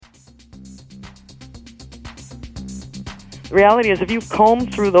The reality is, if you comb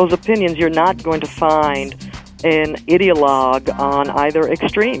through those opinions, you're not going to find an ideologue on either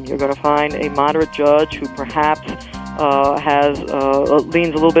extreme. You're going to find a moderate judge who perhaps leans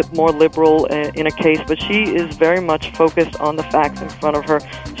a little bit more liberal in a case, but she is very much focused on the facts in front of her.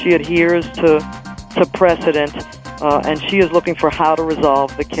 She adheres to precedent, and she is looking for how to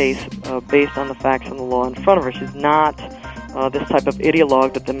resolve the case based on the facts and the law in front of her. She's not this type of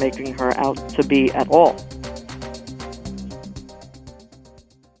ideologue that they're making her out to be at all.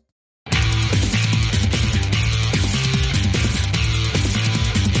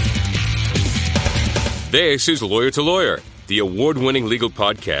 This is Lawyer to Lawyer, the award-winning legal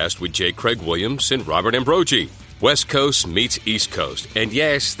podcast with J. Craig Williams and Robert Ambrogi. West Coast meets East Coast, and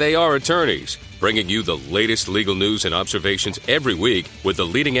yes, they are attorneys, bringing you the latest legal news and observations every week with the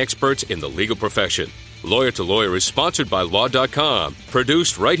leading experts in the legal profession. Lawyer to Lawyer is sponsored by Law.com,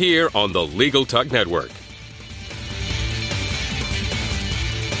 produced right here on the Legal Talk Network.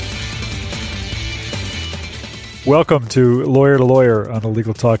 Welcome to Lawyer on the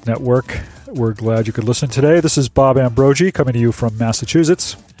Legal Talk Network. We're glad you could listen today. This is Bob Ambrogi coming to you from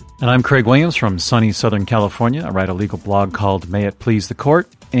Massachusetts. And I'm Craig Williams from sunny Southern California. I write a legal blog called May It Please the Court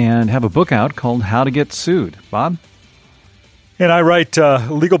and have a book out called How to Get Sued. Bob? And I write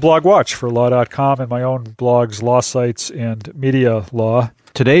Legal Blog Watch for Law.com and my own blogs, Law Sites and Media Law.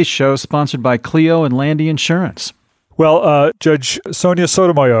 Today's show is sponsored by Clio and Landy Insurance. Well, Judge Sonia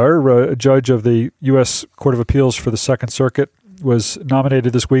Sotomayor, a judge of the U.S. Court of Appeals for the Second Circuit, was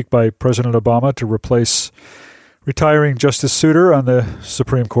nominated this week by President Obama to replace retiring Justice Souter on the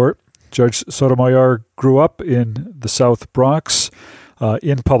Supreme Court. Judge Sotomayor grew up in the South Bronx,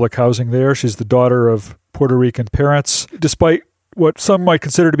 in public housing there. She's the daughter of Puerto Rican parents. Despite what some might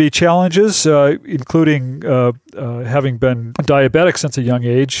consider to be challenges, including having been diabetic since a young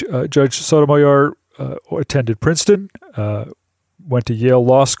age, Judge Sotomayor attended Princeton, went to Yale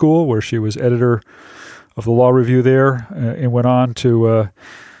Law School, where she was editor of the Law Review there, and went on to a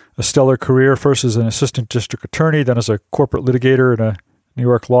stellar career, first as an assistant district attorney, then as a corporate litigator in a New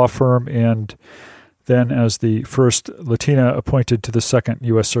York law firm, and then as the first Latina appointed to the Second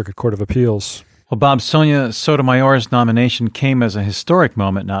U.S. Circuit Court of Appeals. Well, Bob, Sonia Sotomayor's nomination came as a historic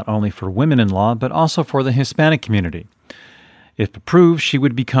moment not only for women in law, but also for the Hispanic community. If approved, she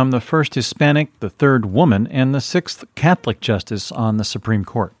would become the first Hispanic, the third woman, and the sixth Catholic justice on the Supreme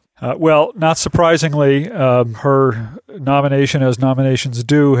Court. Well, not surprisingly, her nomination, as nominations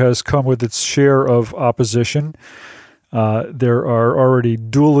do, has come with its share of opposition. There are already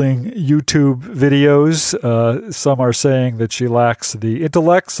dueling YouTube videos. Some are saying that she lacks the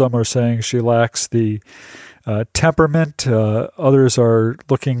intellect. Some are saying she lacks the temperament. Others are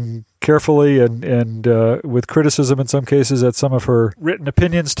looking carefully and with criticism in some cases at some of her written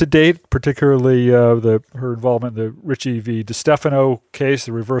opinions to date, particularly her involvement in the Richie v. DiStefano case,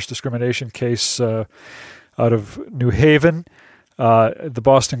 the reverse discrimination case out of New Haven. The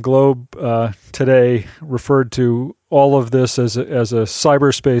Boston Globe today referred to all of this as a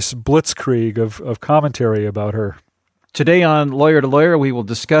cyberspace blitzkrieg of commentary about her. Today on Lawyer to Lawyer, we will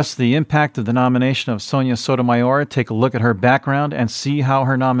discuss the impact of the nomination of Sonia Sotomayor, take a look at her background, and see how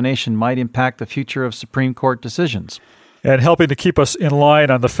her nomination might impact the future of Supreme Court decisions. And helping to keep us in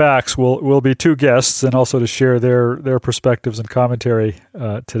line on the facts will be two guests, and also to share their perspectives and commentary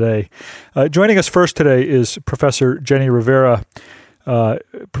today. Joining us first today is Professor Jenny Rivera.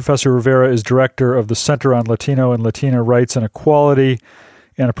 Professor Rivera is director of the Center on Latino and Latina Rights and Equality,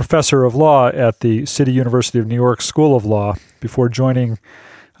 and a professor of law at the City University of New York School of Law. Before joining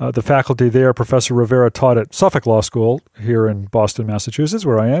the faculty there, Professor Rivera taught at Suffolk Law School here in Boston, Massachusetts,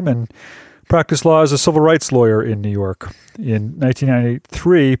 where I am, and practiced law as a civil rights lawyer in New York. In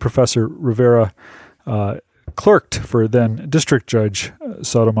 1993, Professor Rivera clerked for then District Judge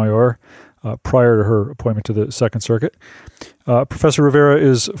Sotomayor prior to her appointment to the Second Circuit. Professor Rivera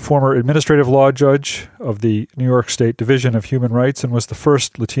is former administrative law judge of the New York State Division of Human Rights and was the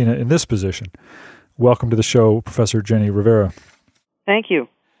first Latina in this position. Welcome to the show, Professor Jenny Rivera. Thank you.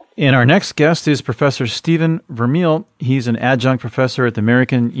 And our next guest is Professor Stephen Vermeil. He's an adjunct professor at the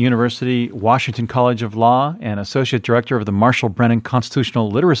American University Washington College of Law and associate director of the Marshall Brennan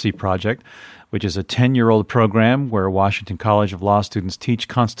Constitutional Literacy Project, which is a 10-year-old program where Washington College of Law students teach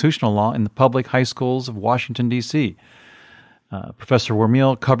constitutional law in the public high schools of Washington, D.C. Professor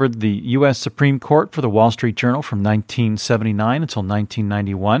Vermeil covered the U.S. Supreme Court for the Wall Street Journal from 1979 until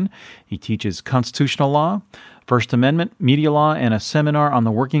 1991. He teaches constitutional law, First Amendment, media law, and a seminar on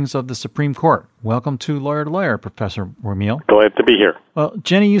the workings of the Supreme Court. Welcome to Lawyer, Professor Vermeil. Glad to be here. Well,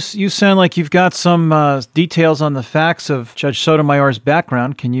 Jenny, you sound like you've got some details on the facts of Judge Sotomayor's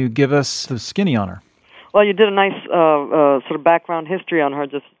background. Can you give us the skinny on her? Well, you did a nice sort of background history on her.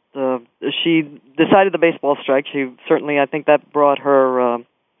 Just she decided the baseball strike. She certainly, I think, that brought her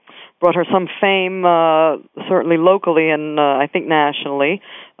some fame, certainly locally and I think nationally,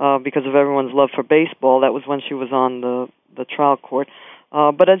 because of everyone's love for baseball. That was when she was on the trial court.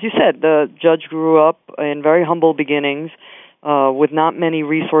 But as you said, the judge grew up in very humble beginnings, with not many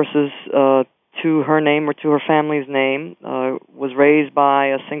resources to her name or to her family's name, was raised by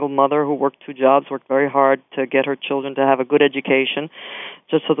a single mother who worked 2 jobs, worked very hard to get her children to have a good education.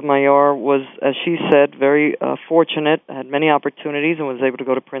 Judge Sotomayor was, as she said, very fortunate, had many opportunities, and was able to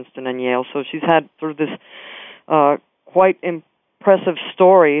go to Princeton and Yale. So she's had sort of this quite impressive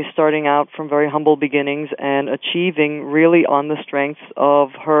story, starting out from very humble beginnings and achieving really on the strength of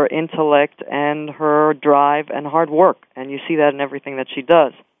her intellect and her drive and hard work. And you see that in everything that she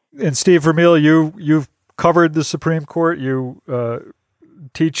does. And Steve Vermeil, you've covered the Supreme Court. You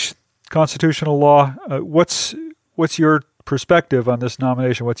teach constitutional law. What's your perspective on this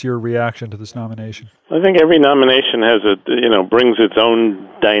nomination? What's your reaction to this nomination? I think every nomination has brings its own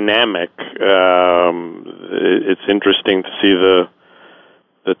dynamic. It's interesting to see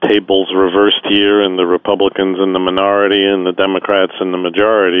the tables reversed here, and the Republicans in the minority and the Democrats in the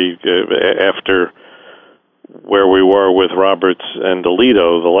majority after where we were with Roberts and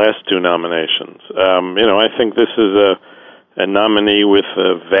Alito, the last 2 nominations. I think this is a nominee with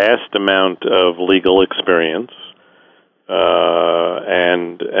a vast amount of legal experience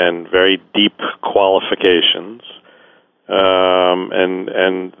and very deep qualifications.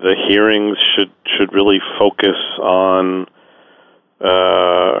 And the hearings should really focus on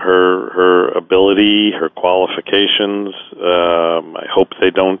her ability, her qualifications. I hope they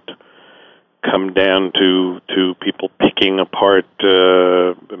don't come down to people picking apart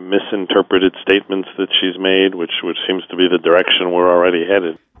misinterpreted statements that she's made, which seems to be the direction we're already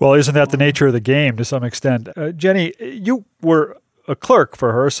headed. Well, isn't that the nature of the game to some extent? Jenny, you were a clerk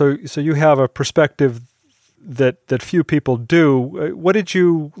for her, so you have a perspective that few people do. What did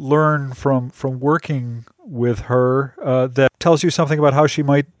you learn from working with her that tells you something about how she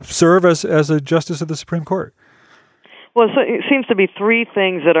might serve as a justice of the Supreme Court? Well, so it seems to be 3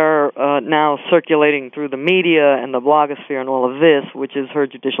 things that are now circulating through the media and the blogosphere and all of this, which is her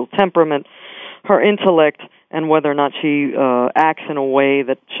judicial temperament, her intellect, and whether or not she acts in a way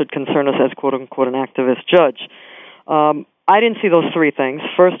that should concern us as quote-unquote an activist judge. I didn't see those 3 things.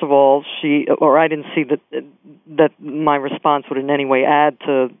 First of all, I didn't see that my response would in any way add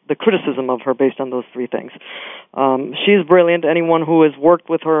to the criticism of her based on those 3 things. She's brilliant. Anyone who has worked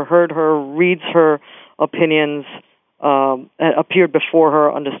with her, heard her, reads her opinions, appeared before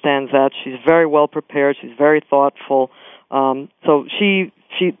her, understands that. She's very well prepared. She's very thoughtful. So she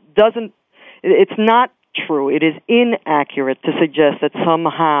doesn't. It's not true. It is inaccurate to suggest that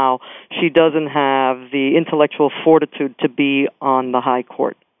somehow she doesn't have the intellectual fortitude to be on the high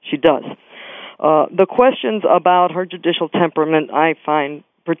court. She does. The questions about her judicial temperament I find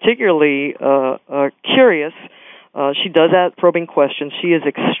particularly curious. She does ask probing questions. She is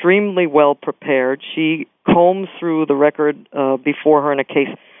extremely well prepared. She combs through the record before her in a case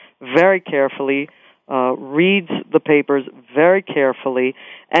very carefully, reads the papers very carefully,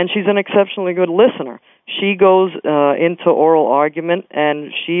 and she's an exceptionally good listener. She goes into oral argument,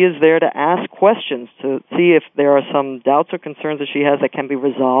 and she is there to ask questions to see if there are some doubts or concerns that she has that can be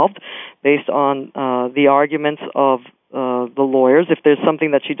resolved based on the arguments of the lawyers. If there's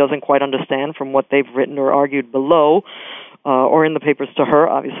something that she doesn't quite understand from what they've written or argued below or in the papers to her,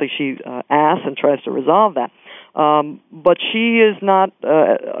 obviously she asks and tries to resolve that. But she is not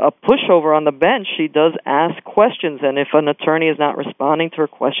a pushover on the bench. She does ask questions, and if an attorney is not responding to her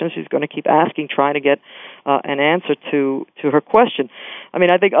questions, she's going to keep asking, trying to get an answer to her question. I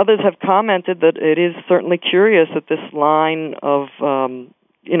mean, I think others have commented that it is certainly curious that this line of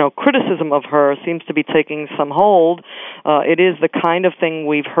criticism of her seems to be taking some hold. It is the kind of thing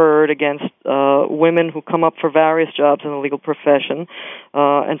we've heard against women who come up for various jobs in the legal profession,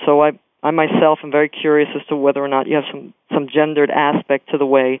 and so I myself am very curious as to whether or not you have some gendered aspect to the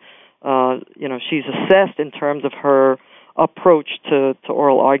way she's assessed in terms of her approach to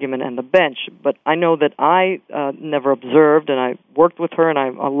oral argument and the bench. But I know that I never observed, and I worked with her, and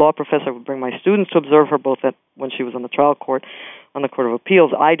I'm a law professor. I would bring my students to observe her both when she was on the trial court, on the Court of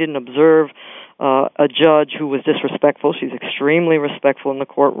Appeals. I didn't observe a judge who was disrespectful. She's extremely respectful in the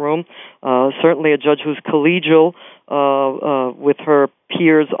courtroom. Certainly a judge who's collegial with her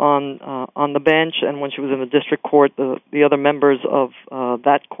peers on the bench, and when she was in the district court, the other members of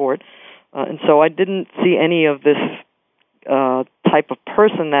that court. And so I didn't see any of this type of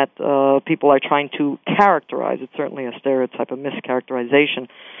person that people are trying to characterize. It's certainly a stereotype, a mischaracterization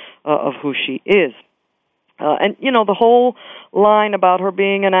of who she is. And, the whole line about her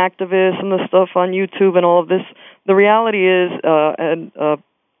being an activist and the stuff on YouTube and all of this, the reality is,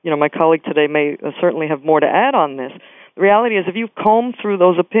 my colleague today may certainly have more to add on this. The reality is if you comb through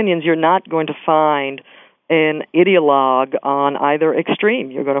those opinions, you're not going to find an ideologue on either extreme.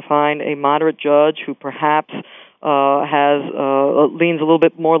 You're going to find a moderate judge who perhaps leans a little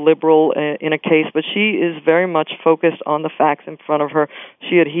bit more liberal in a case, but she is very much focused on the facts in front of her.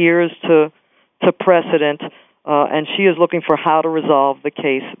 She adheres to precedent, and she is looking for how to resolve the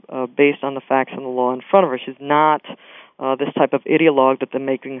case based on the facts and the law in front of her. She's not this type of ideologue that they're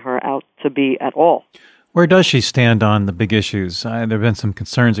making her out to be at all. Where does she stand on the big issues? There have been some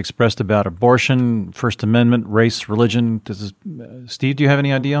concerns expressed about abortion, First Amendment, race, religion. Steve, do you have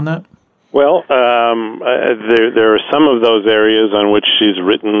any idea on that? Well, there are some of those areas on which she's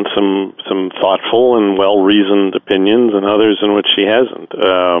written some thoughtful and well-reasoned opinions, and others in which she hasn't.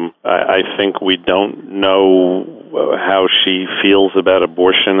 I think we don't know how she feels about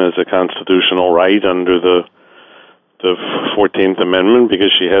abortion as a constitutional right under the 14th Amendment,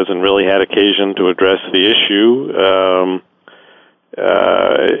 because she hasn't really had occasion to address the issue.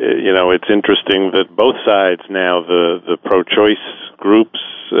 It's interesting that both sides now, the pro-choice groups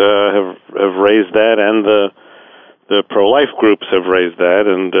have raised that, and the pro-life groups have raised that,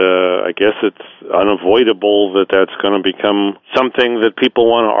 and I guess it's unavoidable that that's going to become something that people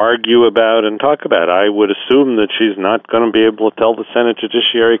want to argue about and talk about. I would assume that she's not going to be able to tell the Senate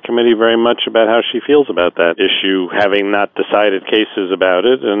Judiciary Committee very much about how she feels about that issue, having not decided cases about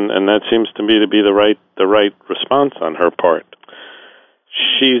it, and that seems to me to be the right response on her part.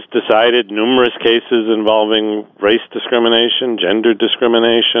 She's decided numerous cases involving race discrimination, gender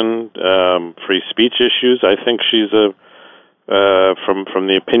discrimination, free speech issues. I think she's from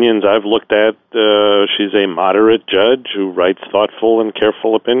the opinions I've looked at, she's a moderate judge who writes thoughtful and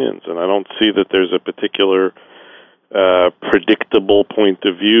careful opinions, and I don't see that there's a particular predictable point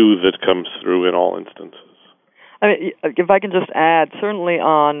of view that comes through in all instances. I mean, if I can just add, certainly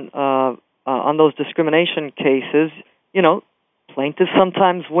on those discrimination cases, plaintiffs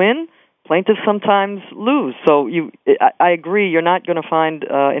sometimes win, plaintiffs sometimes lose. So I agree, you're not going to find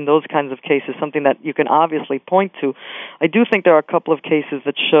in those kinds of cases something that you can obviously point to. I do think there are a couple of cases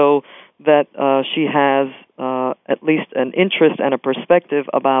that show that she has at least an interest and a perspective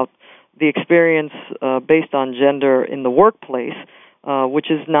about the experience based on gender in the workplace,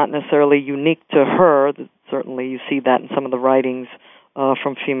 which is not necessarily unique to her. Certainly you see that in some of the writings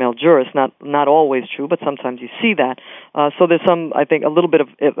from female jurists. Not always true, but sometimes you see that. So there's I think, a little bit of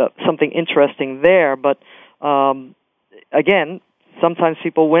something interesting there. But again, sometimes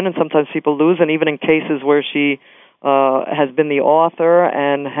people win and sometimes people lose. And even in cases where she has been the author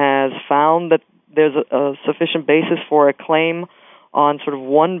and has found that there's a sufficient basis for a claim on sort of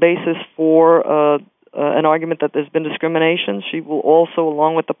one basis for an argument that there's been discrimination, she will also,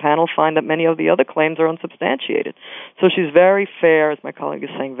 along with the panel, find that many of the other claims are unsubstantiated. So she's very fair, as my colleague is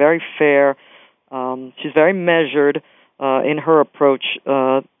saying, very fair. She's very measured in her approach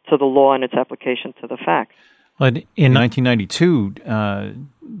to the law and its application to the facts. Well, in 1992,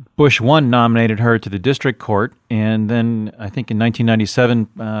 Bush 1 nominated her to the district court, and then I think in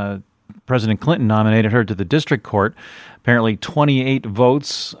 1997, President Clinton nominated her to the district court. Apparently 28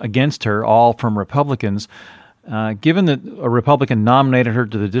 votes against her, all from Republicans. Given that a Republican nominated her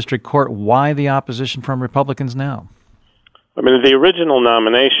to the district court, why the opposition from Republicans now? I mean, the original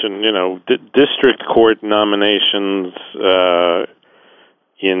nomination, district court nominations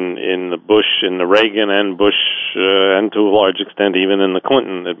in the Reagan and Bush, and to a large extent even in the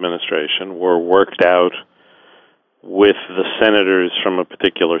Clinton administration, were worked out with the senators from a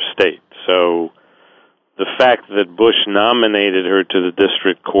particular state. So the fact that Bush nominated her to the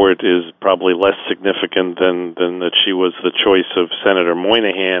district court is probably less significant than that she was the choice of Senator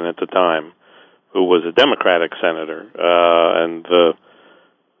Moynihan at the time, who was a Democratic senator, and the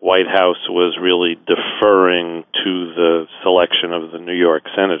White House was really deferring to the selection of the New York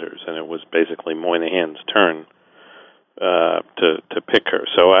senators, and it was basically Moynihan's turn to pick her.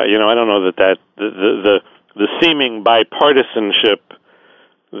 So I don't know that the seeming bipartisanship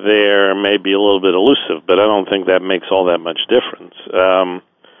there may be a little bit elusive, but I don't think that makes all that much difference.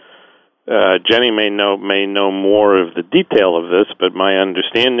 Jenny may know more of the detail of this, but my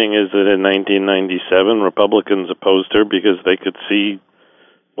understanding is that in 1997, Republicans opposed her because they could see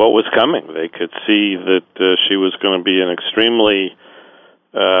what was coming. They could see that she was going to be an extremely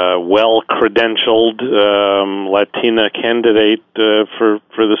well-credentialed Latina candidate for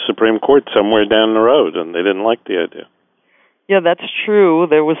the Supreme Court somewhere down the road, and they didn't like the idea. Yeah, that's true.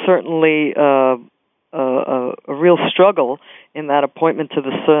 There was certainly a real struggle in that appointment to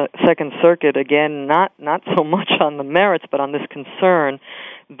the Second Circuit. Again, not so much on the merits, but on this concern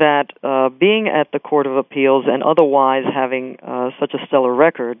that being at the Court of Appeals and otherwise having such a stellar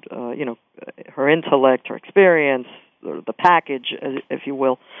record, her intellect, her experience, the package, if you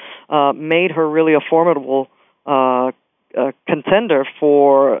will, made her really a formidable contender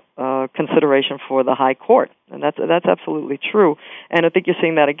for consideration for the High Court, and that's absolutely true. And I think you're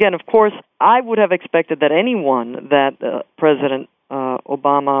seeing that again. Of course, I would have expected that anyone that President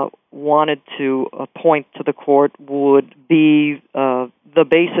Obama wanted to appoint to the court would be the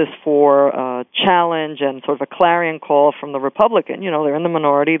basis for challenge and sort of a clarion call from the Republican. They're in the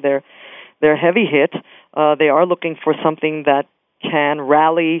minority. They're heavy hit. They are looking for something that can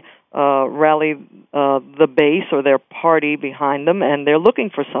rally the base or their party behind them, and they're looking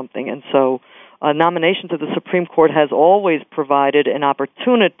for something. And so a nomination to the Supreme Court has always provided an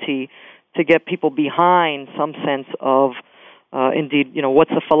opportunity to get people behind some sense of, indeed, what's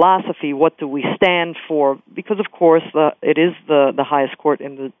the philosophy, what do we stand for? Because, of course, it is the highest court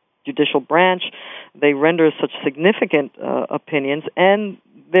in the judicial branch. They render such significant opinions, and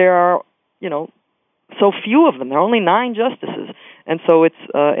there are, so few of them. There are only 9 justices. And so it's,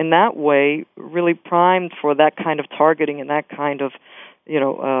 in that way, really primed for that kind of targeting and that kind of,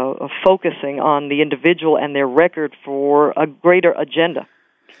 focusing on the individual and their record for a greater agenda.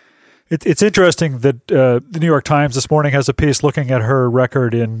 It's interesting that the New York Times this morning has a piece looking at her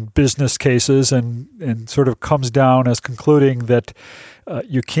record in business cases and sort of comes down as concluding that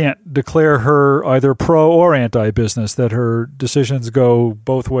you can't declare her either pro or anti-business, that her decisions go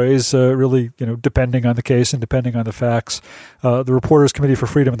both ways, really, depending on the case and depending on the facts. The Reporters Committee for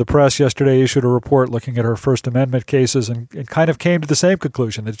Freedom of the Press yesterday issued a report looking at her First Amendment cases and kind of came to the same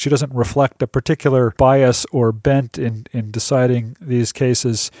conclusion, that she doesn't reflect a particular bias or bent in deciding these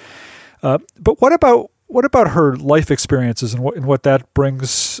cases. But what about her life experiences and what that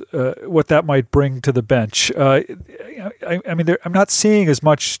brings, what that might bring to the bench? I'm not seeing as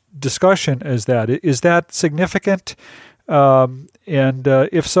much discussion as that. Is that significant? And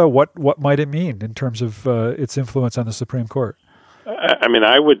if so, what might it mean in terms of its influence on the Supreme Court?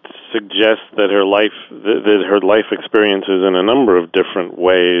 I would suggest that her life experiences in a number of different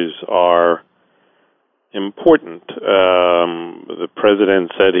ways are important. The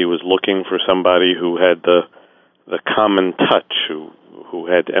president said he was looking for somebody who had the common touch, who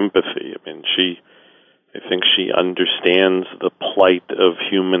had empathy. I think she understands the plight of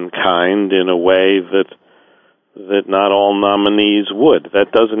humankind in a way that not all nominees would.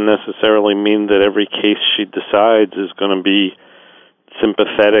 That doesn't necessarily mean that every case she decides is going to be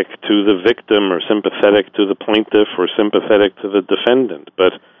sympathetic to the victim or sympathetic to the plaintiff or sympathetic to the defendant,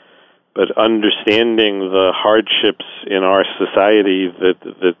 but understanding the hardships in our society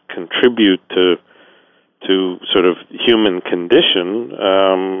that contribute to sort of human condition,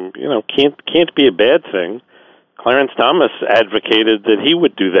 can't be a bad thing. Clarence Thomas advocated that he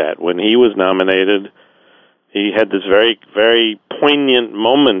would do that when he was nominated. He had this very, very poignant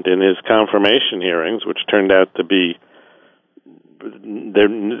moment in his confirmation hearings, which turned out to be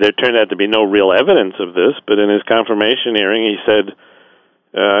there turned out to be no real evidence of this, but in his confirmation hearing, he said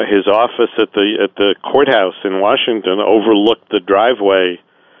his office at the courthouse in Washington overlooked the driveway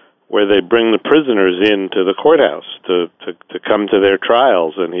where they bring the prisoners into the courthouse to come to their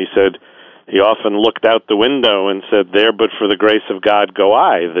trials, and he said he often looked out the window and said, "There, but for the grace of God, go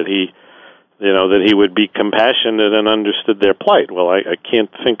I." That he would be compassionate and understood their plight. Well, I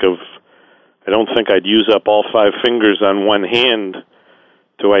don't think I'd use up all 5 fingers on one hand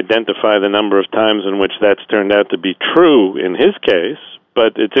to identify the number of times in which that's turned out to be true in his case.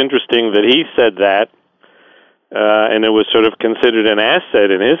 But it's interesting that he said that, and it was sort of considered an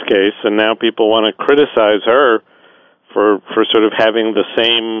asset in his case, and now people want to criticize her for sort of having the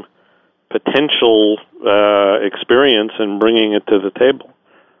same potential experience and bringing it to the table.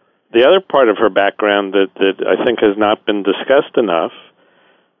 The other part of her background that I think has not been discussed enough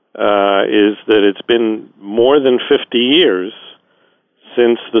is that it's been more than 50 years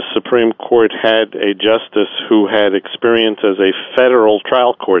since the Supreme Court had a justice who had experience as a federal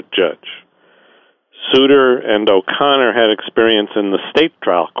trial court judge. Souter and O'Connor had experience in the state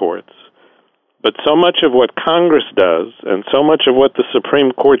trial courts. But so much of what Congress does and so much of what the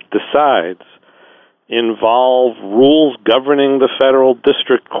Supreme Court decides involve rules governing the federal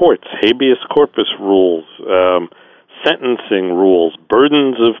district courts, habeas corpus rules, sentencing rules,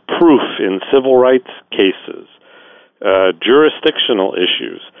 burdens of proof in civil rights cases, jurisdictional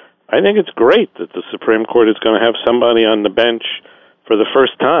issues. I think it's great that the Supreme Court is going to have somebody on the bench for the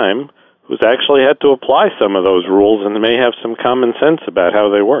first time who's actually had to apply some of those rules and may have some common sense about how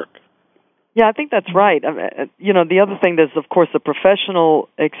they work. Yeah, I think that's right. The other thing, there's, of course, the professional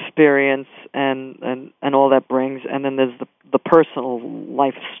experience and all that brings, and then there's the personal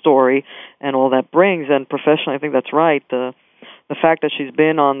life story and all that brings. And professionally, I think that's right. The fact that she's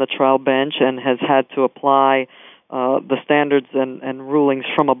been on the trial bench and has had to apply the standards and rulings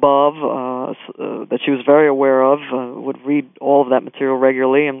from above that she was very aware of, would read all of that material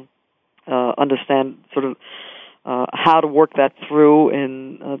regularly and understand sort of how to work that through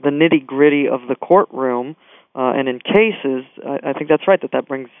in the nitty-gritty of the courtroom and in cases. I think that's right, that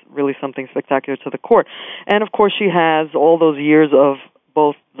brings really something spectacular to the court. And, of course, she has all those years of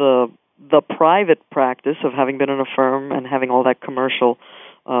both the private practice of having been in a firm and having all that commercial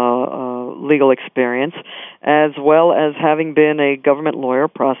legal experience, as well as having been a government lawyer,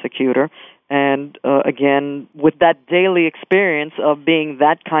 prosecutor, and again, with that daily experience of being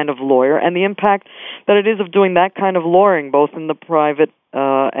that kind of lawyer and the impact that it is of doing that kind of lawyering, both in the private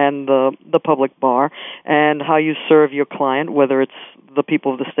and the public bar, and how you serve your client, whether it's the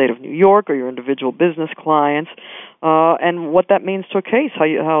people of the state of New York or your individual business clients, and what that means to a case,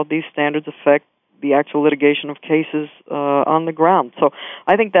 how these standards affect the actual litigation of cases on the ground. So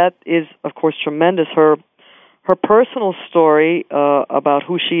I think that is, of course, tremendous. Her personal story about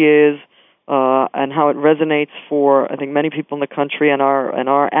who she is and how it resonates for, I think, many people in the country and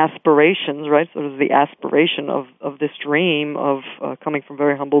our aspirations, right? So there's the aspiration of this dream of coming from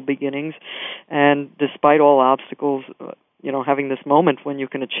very humble beginnings, and despite all obstacles, having this moment when you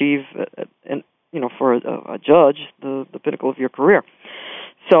can achieve, for a judge, the pinnacle of your career.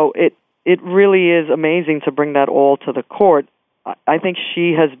 So it really is amazing to bring that all to the court. I think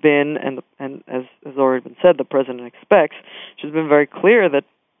she has been, and as has already been said, the president expects, she's been very clear that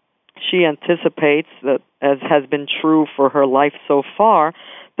she anticipates that, as has been true for her life so far,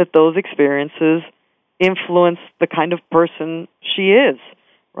 that those experiences influence the kind of person she is,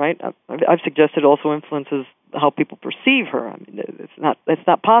 right? I've suggested also influences how people perceive her. I mean, it's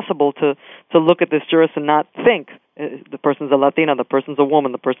not possible to look at this jurist and not think the person's a Latina, the person's a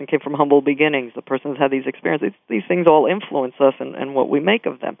woman, the person came from humble beginnings, the person's had these experiences. These things all influence us and what we make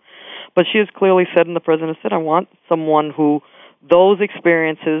of them. But she has clearly said, and the president said, I want someone who those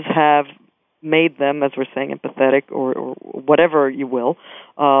experiences have made them, as we're saying, empathetic or whatever you will,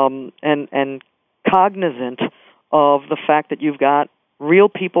 and cognizant of the fact that you've got real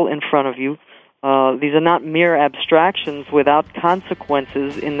people in front of you. These are not mere abstractions without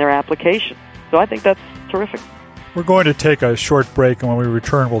consequences in their application. So I think that's terrific. We're going to take a short break, and when we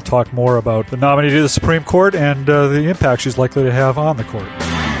return, we'll talk more about the nominee to the Supreme Court and the impact she's likely to have on the court.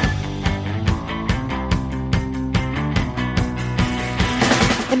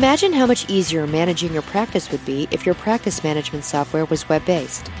 Imagine how much easier managing your practice would be if your practice management software was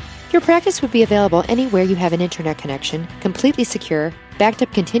web-based. Your practice would be available anywhere you have an internet connection, completely secure, backed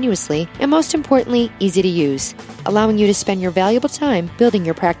up continuously, and most importantly, easy to use, allowing you to spend your valuable time building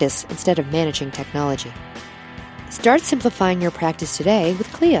your practice instead of managing technology. Start simplifying your practice today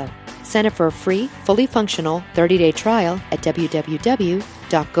with Clio. Sign up for a free, fully functional 30-day trial at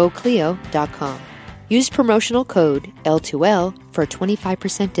www.goclio.com. Use promotional code L2L for a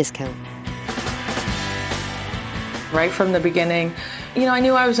 25% discount. Right from the beginning, I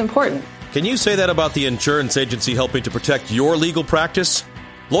knew I was important. Can you say that about the insurance agency helping to protect your legal practice?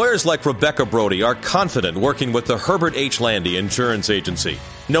 Lawyers like Rebecca Brody are confident working with the Herbert H. Landy Insurance Agency,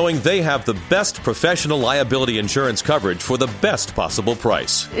 knowing they have the best professional liability insurance coverage for the best possible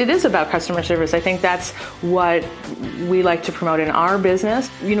price. It is about customer service. I think that's what we like to promote in our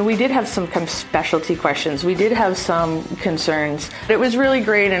business. We did have some kind of specialty questions. We did have some concerns. It was really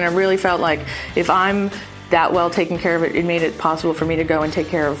great, and I really felt like if I'm that well taken care of, it made it possible for me to go and take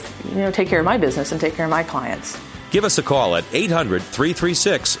care of my business and take care of my clients. Give us a call at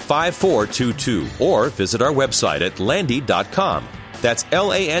 800-336-5422 or visit our website at landy.com. That's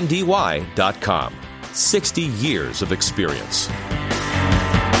LANDY.com. 60 years of experience.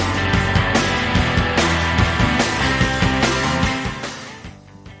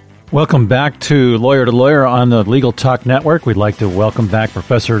 Welcome back to Lawyer on the Legal Talk Network. We'd like to welcome back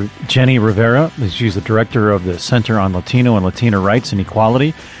Professor Jenny Rivera. She's the director of the Center on Latino and Latina Rights and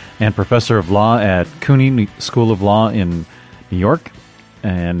Equality and professor of law at CUNY School of Law in New York.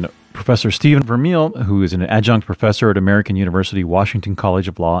 And Professor Stephen Vermeil, who is an adjunct professor at American University, Washington College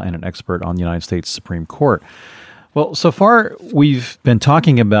of Law, and an expert on the United States Supreme Court. Well, so far we've been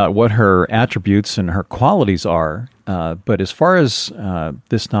talking about what her attributes and her qualities are, but as far as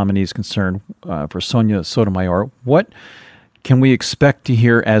this nominee is concerned, for Sonia Sotomayor, what can we expect to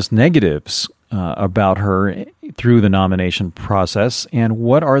hear as negatives about her through the nomination process, and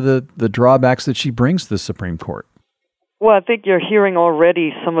what are the drawbacks that she brings to the Supreme Court? Well, I think you're hearing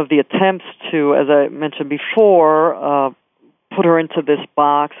already some of the attempts to, as I mentioned before, put her into this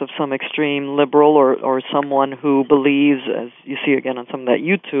box of some extreme liberal or someone who believes, as you see again on some of that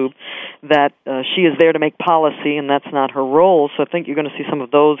YouTube, that she is there to make policy and that's not her role. So I think you're going to see some of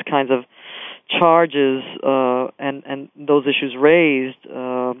those kinds of charges and those issues raised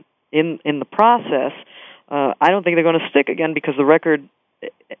in the process. I don't think they're going to stick again because the record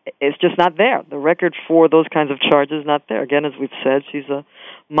is just not there. The record for those kinds of charges is not there. Again, as we've said, she's a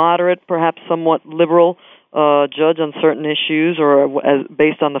moderate, perhaps somewhat liberal judge on certain issues or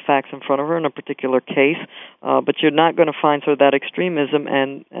based on the facts in front of her in a particular case. But you're not going to find sort of that extremism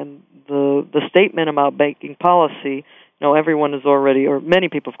and the statement about making policy. Everyone is already, or many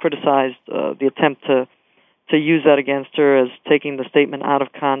people have criticized the attempt to use that against her as taking the statement out of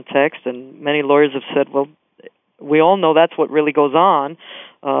context, and many lawyers have said, well, we all know that's what really goes on.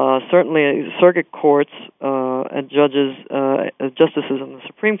 Certainly, circuit courts and judges, justices in the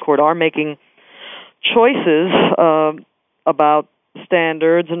Supreme Court are making choices about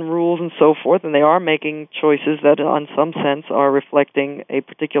standards and rules and so forth, and they are making choices that, in some sense, are reflecting a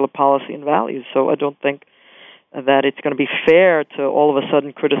particular policy and values. So I don't think that it's going to be fair to all of a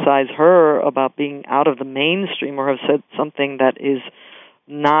sudden criticize her about being out of the mainstream or have said something that is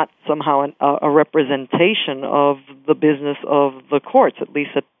not somehow a representation of the business of the courts, at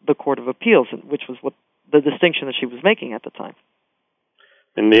least at the Court of Appeals, which was what the distinction that she was making at the time.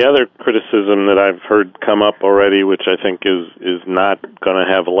 And the other criticism that I've heard come up already, which I think is not going to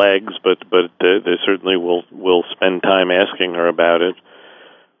have legs, but they certainly will spend time asking her about it,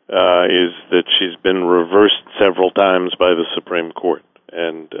 is that she's been reversed several times by the Supreme Court,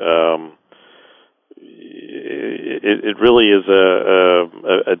 and it really is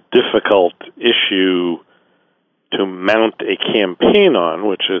a difficult issue to mount a campaign on,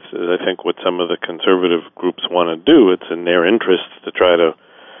 which is, I think, what some of the conservative groups want to do. It's in their interests to try to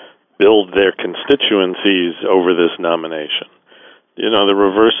build their constituencies over this nomination. The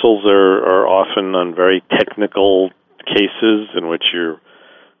reversals are often on very technical cases in which you're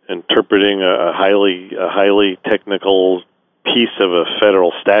interpreting a highly technical piece of a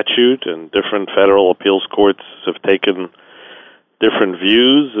federal statute, and different federal appeals courts have taken different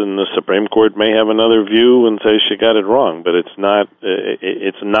views, and the Supreme Court may have another view and say she got it wrong, but it's not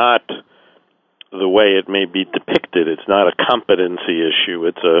the way it may be depicted. It's not a competency issue.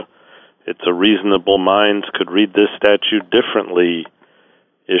 It's a reasonable minds could read this statute differently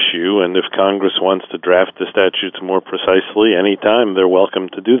issue, and if Congress wants to draft the statutes more precisely anytime, they're welcome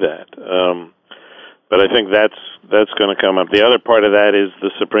to do that. But I think that's going to come up. The other part of that is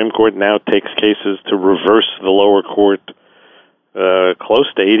the Supreme Court now takes cases to reverse the lower court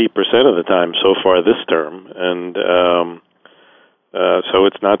close to 80% of the time so far this term, and so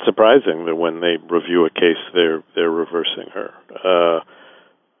it's not surprising that when they review a case, they're reversing her.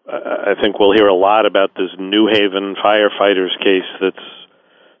 I think we'll hear a lot about this New Haven firefighters case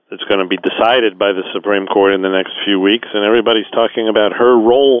that's going to be decided by the Supreme Court in the next few weeks, and everybody's talking about her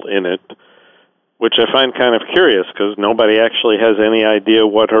role in it, which I find kind of curious because nobody actually has any idea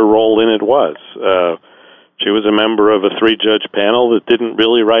what her role in it was. She was a member of a 3-judge panel that didn't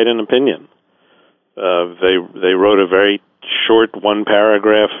really write an opinion. They wrote a very short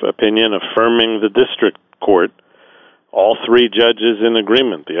 1-paragraph opinion affirming the district court. All 3 judges in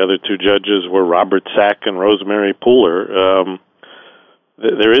agreement. The other 2 judges were Robert Sack and Rosemary Pooler.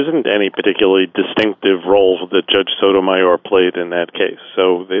 There isn't any particularly distinctive role that Judge Sotomayor played in that case.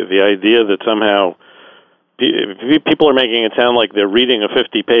 So the idea that somehow people are making it sound like they're reading a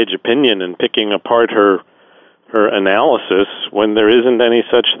 50-page opinion and picking apart her analysis when there isn't any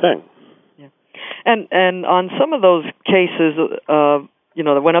such thing. Yeah. And on some of those cases,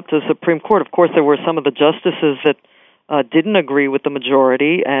 that went up to the Supreme Court, of course, there were some of the justices that didn't agree with the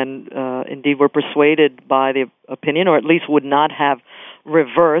majority and indeed were persuaded by the opinion, or at least would not have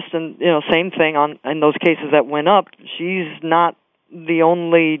reversed. And same thing in those cases that went up. She's not the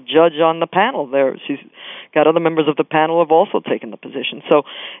only judge on the panel there. She's got other members of the panel who have also taken the position. So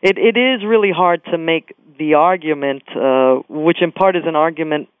it is really hard to make the argument, which in part is an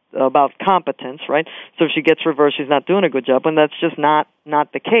argument about competence, right? So if she gets reversed, she's not doing a good job, and that's just not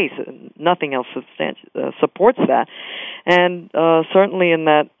the case. Nothing else supports that. And certainly in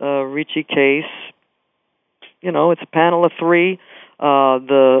that Ricci case, it's a panel of 3.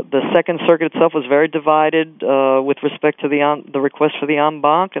 The Second Circuit itself was very divided with respect to the request for the en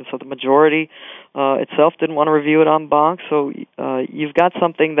banc, and so the majority itself didn't want to review it en banc. So you've got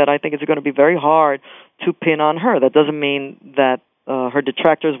something that I think is going to be very hard to pin on her. That doesn't mean that her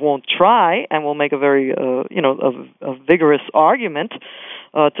detractors won't try and will make a very a vigorous argument,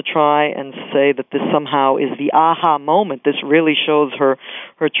 to try and say that this somehow is the aha moment. This really shows her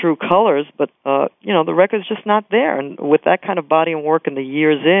true colors, but the record's just not there. And with that kind of body of work and the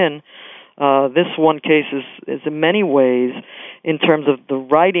years in, this one case is in many ways, in terms of the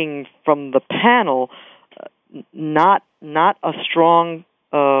writing from the panel, not a strong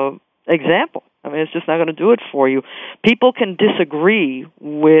example. I mean, it's just not going to do it for you. People can disagree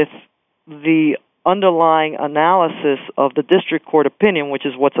with the underlying analysis of the district court opinion, which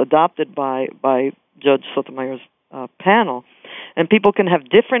is what's adopted by Judge Sotomayor's panel, and people can have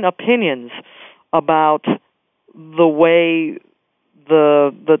different opinions about the way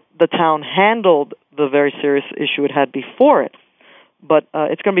the town handled the very serious issue it had before it. But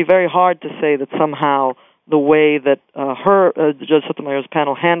it's going to be very hard to say that somehow the way that Judge Sotomayor's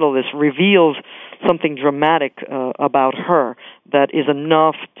panel handled this reveals something dramatic about her that is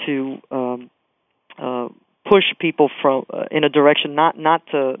enough to push people in a direction not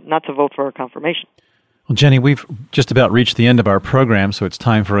to vote for her confirmation. Well, Jenny, we've just about reached the end of our program, so it's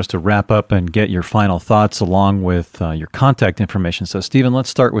time for us to wrap up and get your final thoughts along with your contact information. So, Stephen, let's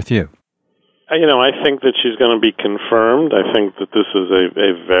start with you. I think that she's going to be confirmed. I think that this is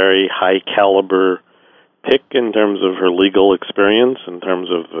a very high-caliber pick in terms of her legal experience, in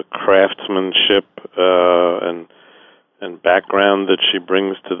terms of the craftsmanship and background that she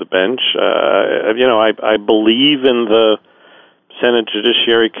brings to the bench. I believe in the Senate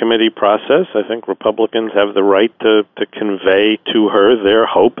Judiciary Committee process. I think Republicans have the right to convey to her their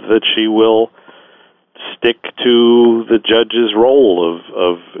hope that she will stick to the judge's role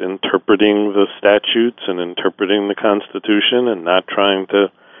of interpreting the statutes and interpreting the Constitution and not trying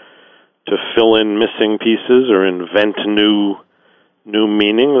to fill in missing pieces or invent new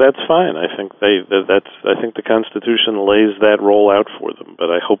meaning. That's fine. I think I think the Constitution lays that role out for them. But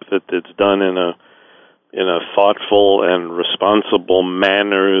I hope that it's done in a thoughtful and responsible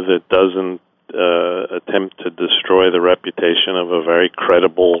manner that doesn't attempt to destroy the reputation of a very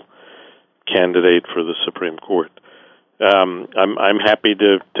credible candidate for the Supreme Court. I'm happy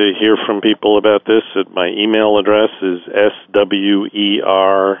to hear from people about this. My email address is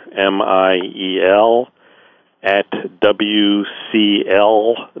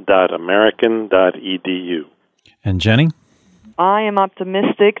swermiel@wcl.american.edu. And Jenny? I am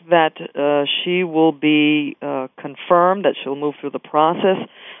optimistic that she will be confirmed, that she'll move through the process.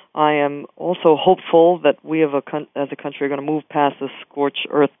 I am also hopeful that we as a country are going to move past the scorched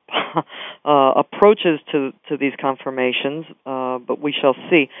earth approaches to these confirmations, but we shall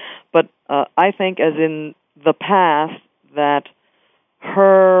see. But I think, as in the past, that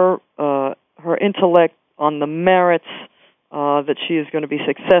her intellect on the merits, that she is going to be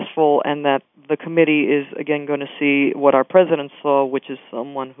successful, and that the committee is again going to see what our president saw, which is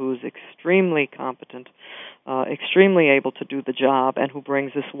someone who's extremely competent, extremely able to do the job, and who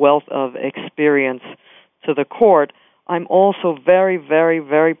brings this wealth of experience to the court. I'm also very, very,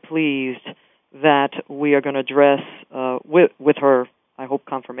 very pleased that we are going to address with her, I hope,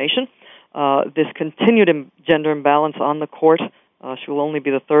 confirmation, this continued gender imbalance on the court. She will only be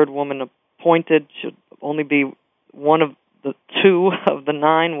the third woman appointed. She'll only be one of the two of the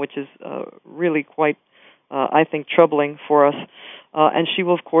 9, which is really quite, I think, troubling for us. And she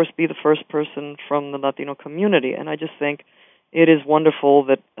will, of course, be the first person from the Latino community. And I just think it is wonderful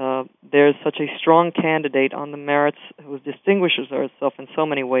that there's such a strong candidate on the merits who distinguishes herself in so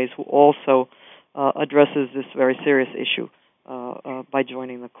many ways, who also addresses this very serious issue by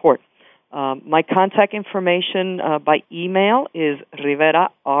joining the court. My contact information by email is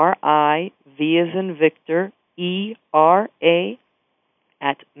Rivera, R-I-V as in Victor, E-R-A,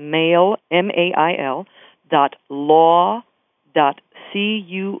 @mail, M-A-I-L,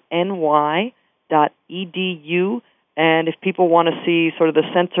 .law.cuny.edu. And if people want to see sort of the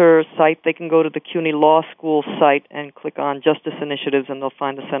center site, they can go to the CUNY Law School site and click on Justice Initiatives, and they'll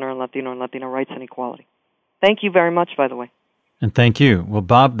find the Center on Latino and Latino Rights and Equality. Thank you very much, by the way. And thank you. Well,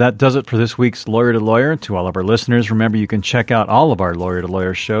 Bob, that does it for this week's Lawyer to Lawyer. To all of our listeners, remember you can check out all of our Lawyer to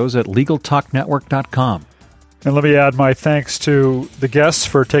Lawyer shows at LegalTalkNetwork.com. And let me add my thanks to the guests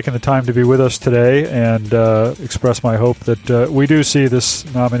for taking the time to be with us today, and express my hope that we do see this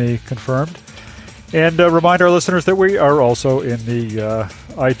nominee confirmed. And remind our listeners that we are also in the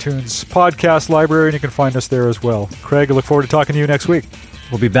iTunes podcast library, and you can find us there as well. Craig, I look forward to talking to you next week.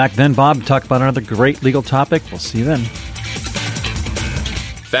 We'll be back then, Bob, to talk about another great legal topic. We'll see you then.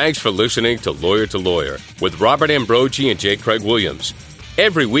 Thanks for listening to Lawyer with Robert Ambrogi and J. Craig Williams.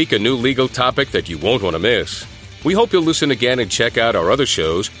 Every week, a new legal topic that you won't want to miss. We hope you'll listen again and check out our other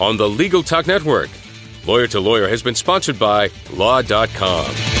shows on the Legal Talk Network. Lawyer to Lawyer has been sponsored by Law.com.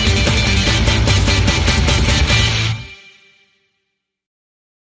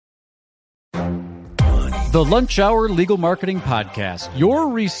 The Lunch Hour Legal Marketing Podcast, your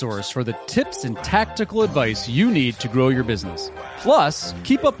resource for the tips and tactical advice you need to grow your business. Plus,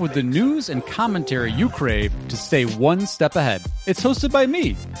 keep up with the news and commentary you crave to stay one step ahead. It's hosted by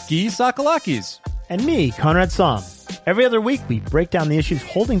me, Guy Sakalakis. And me, Conrad Som. Every other week, we break down the issues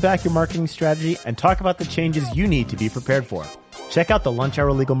holding back your marketing strategy and talk about the changes you need to be prepared for. Check out the Lunch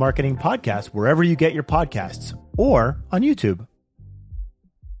Hour Legal Marketing Podcast wherever you get your podcasts or on YouTube.